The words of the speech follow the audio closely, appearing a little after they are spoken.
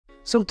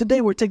So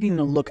today we're taking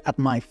a look at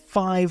my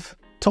 5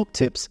 top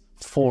tips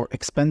for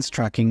expense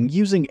tracking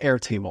using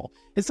Airtable.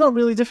 It's not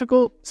really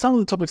difficult. Some of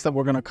the topics that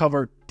we're going to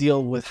cover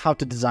deal with how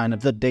to design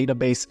the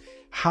database,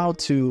 how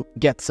to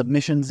get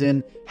submissions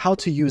in, how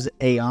to use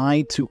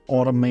AI to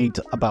automate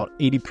about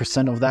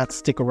 80% of that.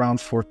 Stick around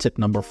for tip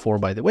number 4,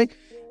 by the way.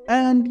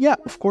 And yeah,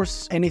 of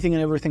course, anything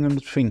and everything in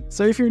between.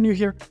 So if you're new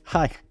here,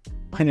 hi,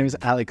 my name is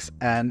Alex,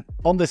 and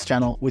on this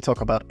channel, we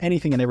talk about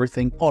anything and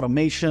everything,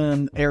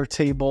 automation,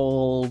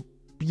 Airtable,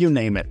 you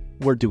name it,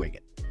 we're doing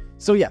it.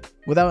 So yeah,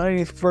 without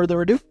any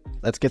further ado,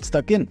 let's get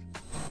stuck in.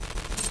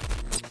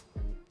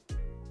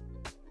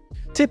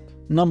 Tip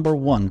number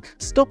 1,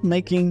 stop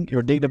making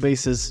your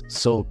databases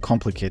so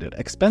complicated.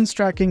 Expense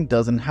tracking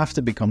doesn't have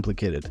to be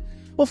complicated.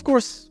 Of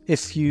course,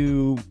 if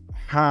you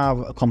have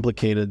a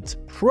complicated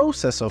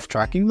process of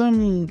tracking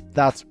them,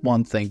 that's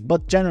one thing.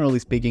 But generally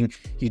speaking,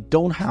 you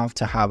don't have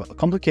to have a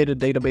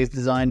complicated database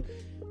design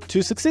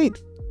to succeed.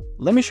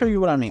 Let me show you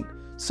what I mean.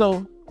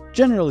 So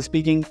generally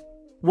speaking,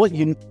 what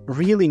you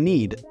really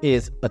need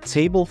is a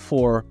table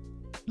for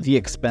the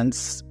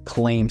expense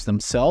claims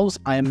themselves.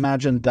 I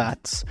imagine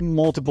that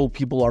multiple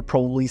people are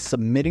probably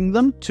submitting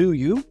them to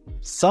you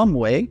some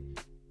way.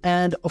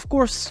 And of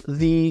course,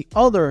 the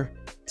other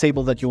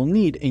table that you'll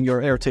need in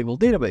your Airtable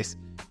database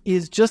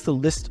is just a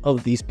list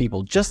of these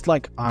people, just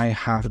like I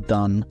have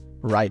done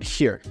right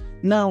here.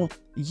 Now,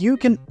 you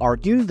can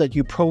argue that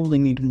you probably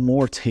need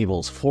more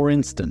tables. For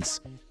instance,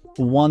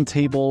 one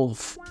table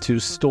to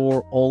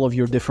store all of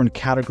your different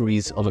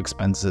categories of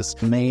expenses,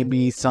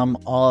 maybe some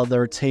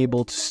other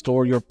table to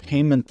store your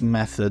payment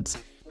methods,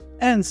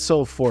 and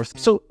so forth.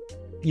 So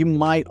you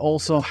might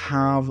also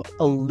have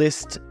a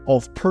list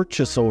of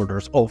purchase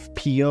orders, of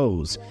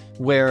POs,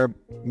 where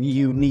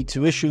you need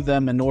to issue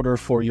them in order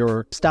for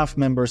your staff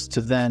members to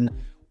then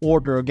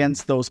order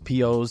against those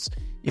POs.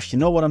 If you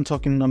know what I'm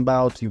talking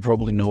about, you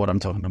probably know what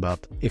I'm talking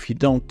about. If you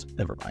don't,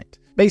 never mind.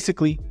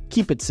 Basically,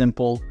 keep it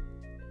simple.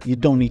 You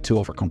don't need to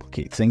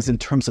overcomplicate things in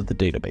terms of the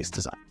database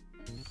design.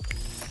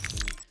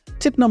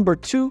 Tip number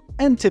 2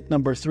 and tip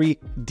number 3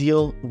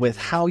 deal with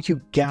how you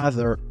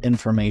gather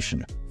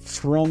information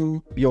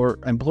from your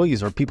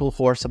employees or people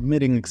who are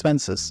submitting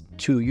expenses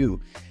to you.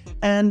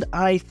 And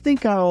I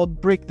think I'll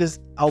break this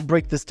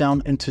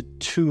down into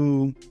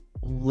 2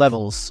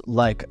 levels,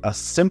 like a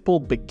simple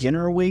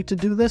beginner way to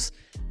do this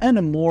and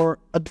a more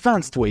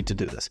advanced way to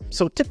do this.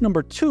 So tip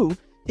number 2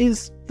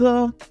 is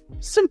the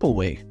simple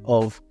way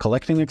of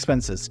collecting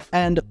expenses.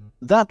 And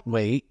that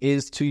way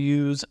is to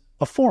use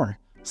a form,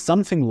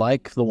 something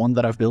like the one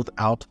that I've built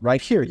out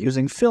right here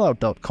using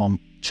Fillout.com.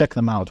 Check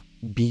them out.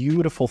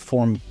 Beautiful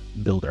form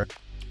builder.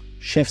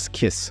 Chef's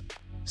kiss.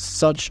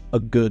 Such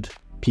a good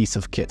piece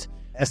of kit,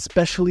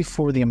 especially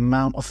for the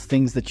amount of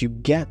things that you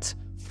get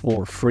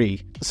for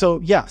free.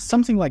 So yeah,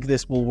 something like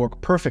this will work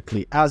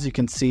perfectly. As you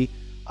can see,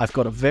 I've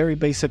got a very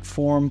basic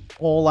form.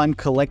 All I'm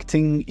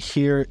collecting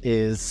here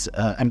is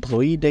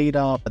employee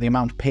data, the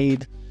amount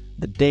paid,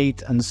 the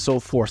date, and so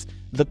forth.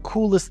 The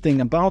coolest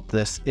thing about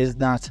this is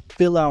that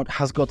Fillout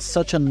has got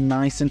such a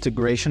nice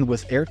integration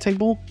with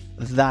Airtable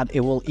that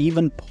it will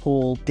even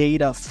pull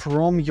data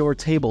from your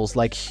tables.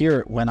 Like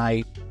here, when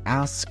I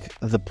ask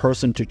the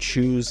person to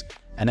choose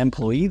an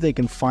employee, they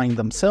can find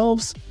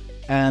themselves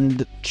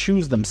and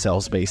choose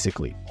themselves,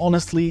 basically.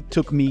 Honestly,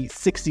 took me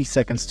 60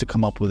 seconds to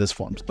come up with this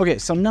form. Okay,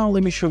 so now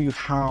let me show you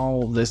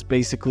how this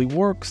basically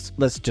works.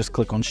 Let's just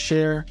click on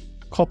share,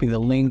 copy the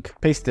link,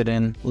 paste it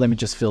in. Let me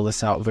just fill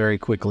this out very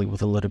quickly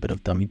with a little bit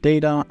of dummy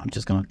data. I'm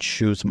just gonna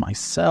choose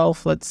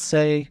myself, let's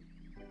say.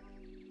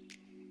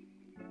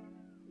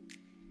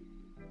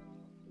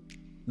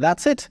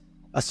 That's it.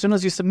 As soon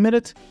as you submit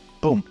it,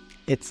 boom,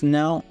 it's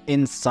now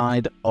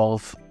inside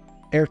of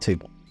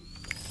Airtable.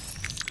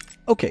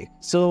 Okay,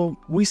 so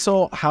we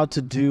saw how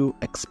to do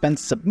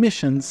expense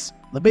submissions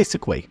the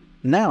basic way.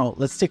 Now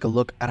let's take a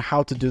look at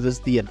how to do this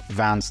the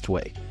advanced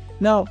way.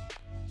 Now,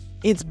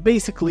 it's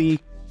basically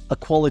a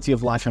quality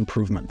of life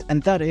improvement,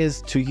 and that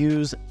is to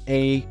use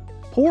a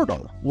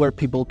portal where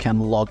people can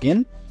log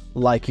in.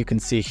 Like you can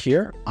see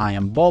here, I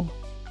am Bob.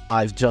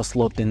 I've just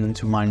logged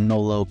into my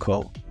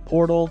NoLoco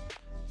portal,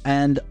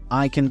 and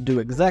I can do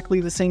exactly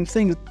the same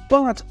thing,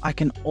 but I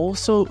can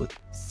also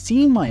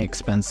see my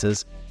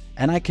expenses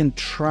and I can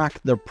track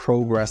their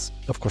progress.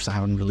 Of course, I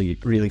haven't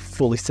really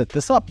fully set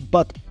this up,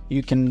 but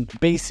you can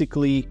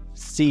basically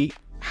see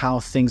how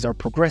things are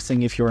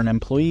progressing if you're an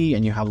employee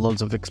and you have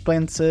loads of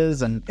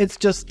expenses, and it's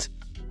just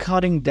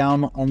cutting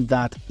down on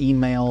that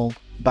email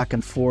back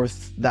and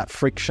forth, that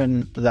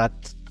friction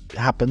that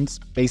happens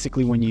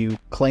basically when you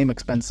claim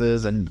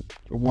expenses and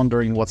you're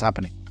wondering what's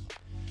happening.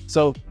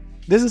 So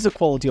this is a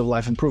quality of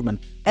life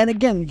improvement. And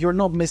again, you're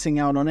not missing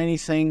out on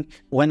anything.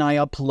 When I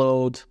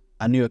upload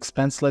a new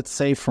expense, let's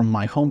say from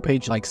my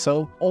homepage like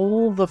so,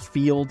 all the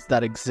fields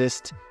that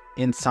exist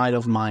inside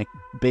of my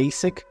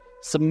basic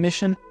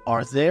submission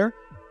are there.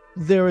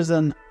 There is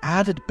an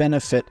added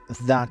benefit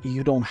that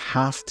you don't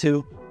have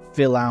to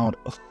fill out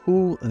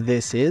who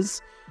this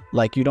is.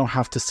 Like you don't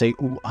have to say,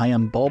 "Ooh, I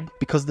am Bob,"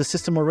 because the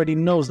system already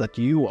knows that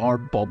you are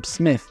Bob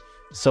Smith.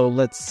 So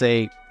let's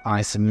say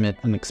I submit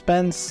an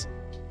expense.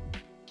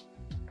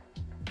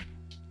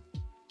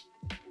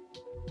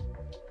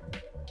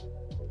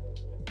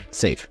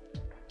 Save.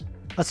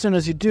 As soon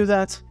as you do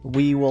that,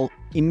 we will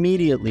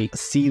immediately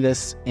see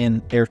this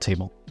in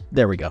Airtable.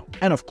 There we go.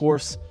 And of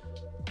course,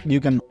 you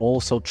can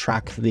also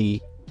track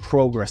the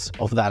progress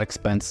of that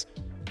expense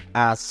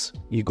as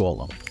you go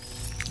along.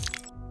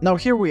 Now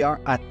here we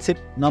are at tip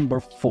number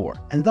 4,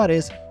 and that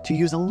is to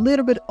use a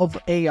little bit of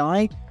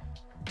AI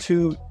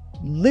to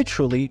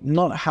literally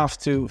not have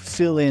to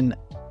fill in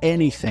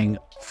anything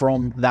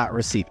from that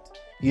receipt.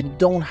 You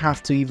don't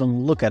have to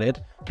even look at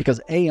it because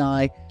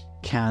AI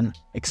can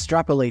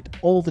extrapolate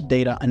all the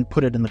data and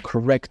put it in the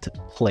correct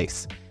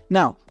place.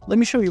 Now, let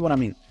me show you what I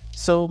mean.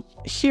 So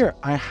here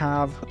I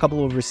have a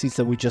couple of receipts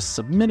that we just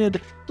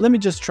submitted. Let me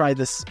just try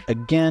this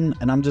again,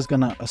 and I'm just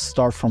gonna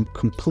start from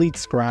complete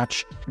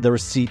scratch. The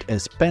receipt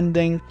is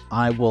pending.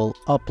 I will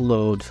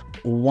upload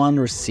one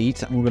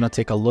receipt and we're gonna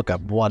take a look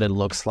at what it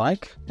looks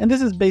like. And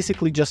this is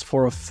basically just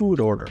for a food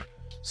order.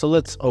 So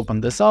let's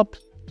open this up.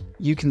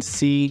 You can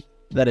see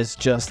that it's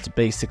just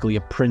basically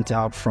a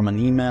printout from an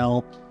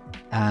email.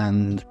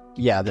 And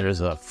yeah, there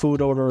is a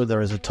food order,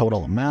 there is a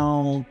total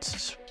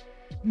amount,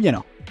 you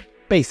know,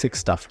 basic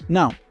stuff.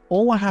 Now,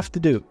 all I have to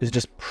do is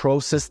just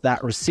process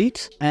that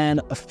receipt,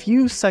 and a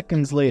few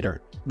seconds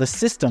later, the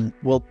system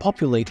will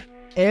populate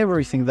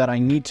everything that I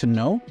need to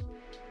know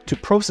to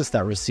process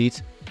that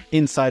receipt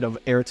inside of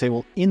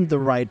Airtable in the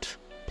right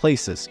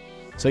places.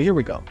 So here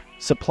we go.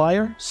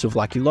 Supplier,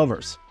 souvlaki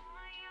lovers.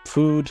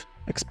 Food,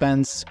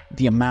 expense,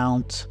 the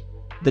amount,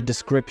 the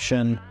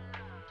description,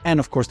 and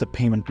of course the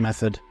payment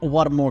method.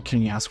 What more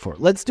can you ask for?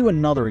 Let's do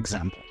another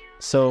example.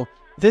 So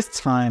this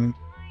time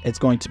it's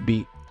going to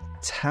be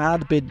a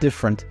tad bit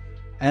different,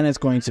 and it's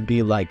going to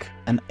be like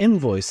an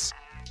invoice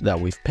that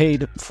we've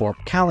paid for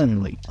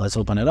Calendly. Let's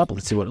open it up,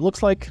 let's see what it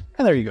looks like,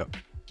 and there you go.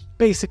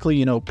 Basically,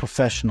 you know,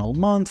 professional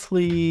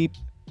monthly,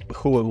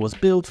 who it was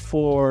billed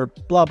for,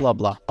 blah, blah,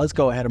 blah. Let's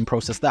go ahead and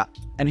process that.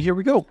 And here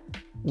we go.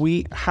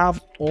 We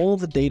have all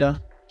the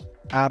data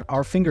at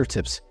our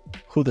fingertips.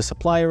 Who the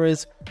supplier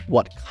is,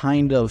 what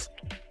kind of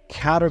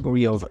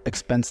category of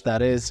expense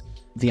that is,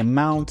 the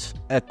amount,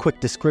 a quick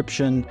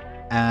description,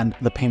 and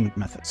the payment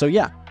method. So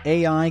yeah,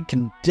 AI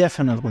can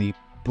definitely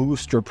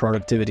boost your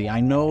productivity.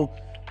 I know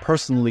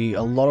personally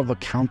a lot of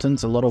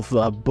accountants, a lot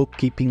of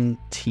bookkeeping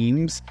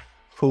teams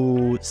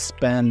who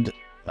spend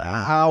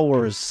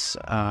hours,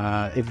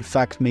 in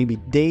fact maybe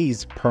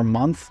days per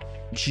month,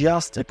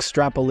 just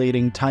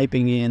extrapolating,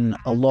 typing in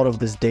a lot of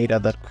this data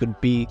that could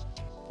be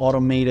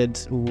automated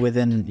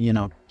within, you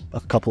know, a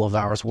couple of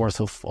hours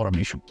worth of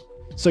automation.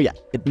 So yeah,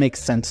 it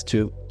makes sense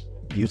to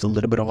use a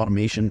little bit of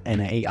automation and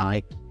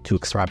AI to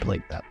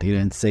extrapolate that data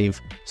and save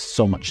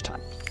so much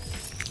time.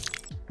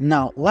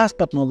 Now, last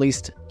but not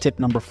least, tip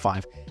number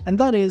 5, and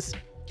that is,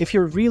 if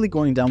you're really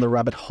going down the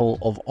rabbit hole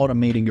of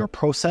automating your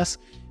process,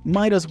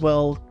 might as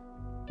well,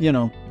 you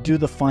know, do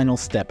the final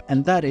step,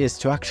 and that is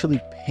to actually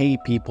pay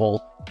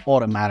people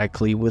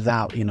automatically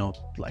without, you know,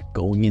 like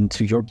going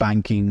into your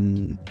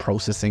banking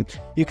processing.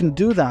 You can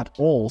do that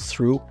all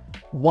through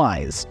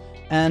Wise.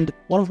 And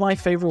one of my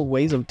favorite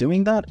ways of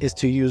doing that is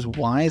to use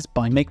Wise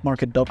by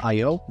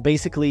MakeMarket.io.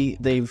 Basically,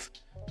 they've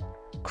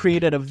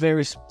created a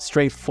very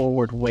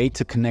straightforward way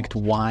to connect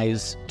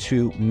Wise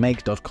to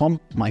Make.com,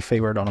 my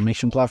favorite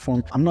automation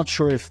platform. I'm not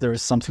sure if there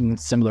is something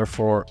similar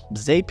for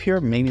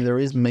Zapier. Maybe there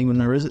is, maybe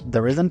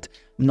there isn't.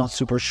 I'm not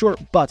super sure,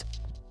 but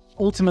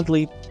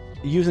ultimately,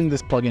 using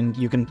this plugin,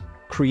 you can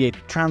create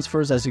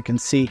transfers, as you can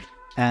see,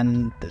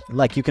 and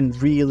like you can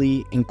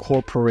really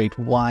incorporate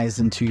Wise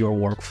into your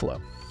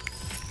workflow.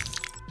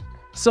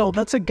 So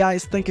that's it,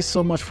 guys. Thank you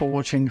so much for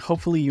watching.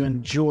 Hopefully you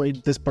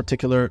enjoyed this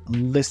particular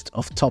list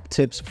of top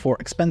tips for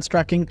expense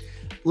tracking.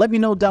 Let me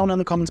know down in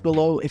the comments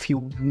below if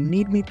you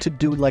need me to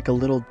do like a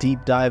little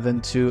deep dive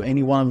into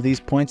any one of these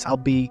points. I'll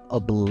be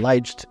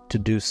obliged to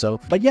do so.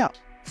 But yeah,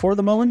 for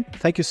the moment,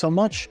 thank you so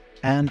much,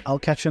 and I'll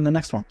catch you in the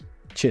next one.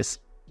 Cheers.